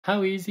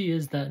How easy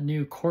is that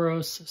new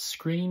COROS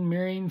screen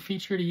mirroring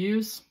feature to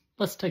use?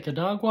 Let's take a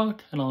dog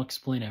walk and I'll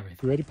explain everything.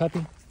 You ready,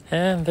 puppy?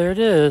 And there it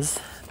is,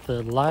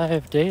 the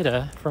live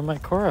data from my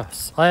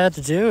COROS. All I had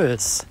to do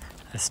is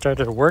I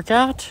started a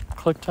workout,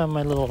 clicked on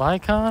my little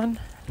icon,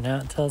 and now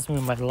it tells me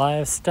my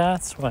live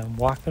stats when I'm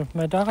walking with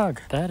my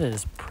dog. That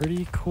is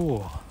pretty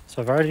cool.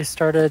 So I've already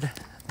started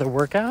the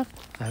workout.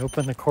 I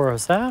open the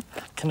COROS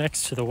app,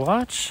 connects to the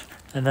watch,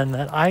 and then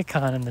that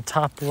icon in the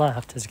top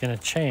left is going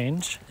to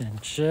change in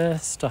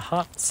just a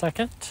hot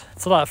second.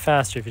 It's a lot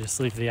faster if you just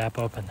leave the app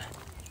open.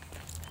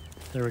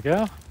 There we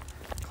go.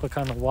 Click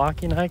on the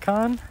walking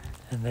icon,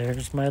 and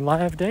there's my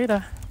live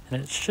data.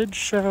 And it should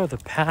show the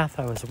path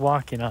I was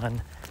walking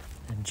on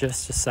in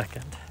just a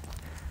second.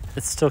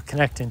 It's still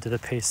connecting to the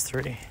Pace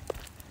 3.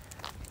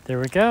 There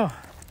we go.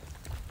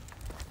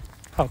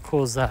 How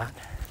cool is that?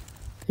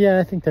 Yeah,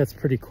 I think that's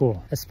pretty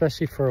cool,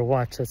 especially for a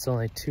watch that's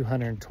only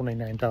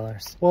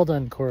 $229. Well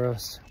done,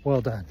 COROS. Well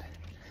done.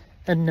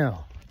 And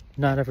no,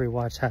 not every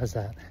watch has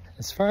that.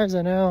 As far as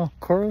I know,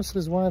 COROS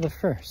is one of the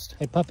first.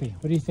 Hey, puppy,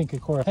 what do you think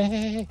of COROS?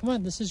 Hey, come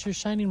on, this is your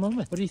shining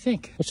moment. What do you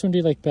think? Which one do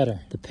you like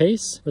better, the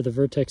Pace or the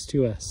Vertex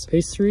 2S?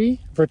 Pace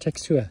 3,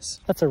 Vertex 2S?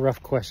 That's a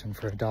rough question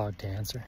for a dog to answer.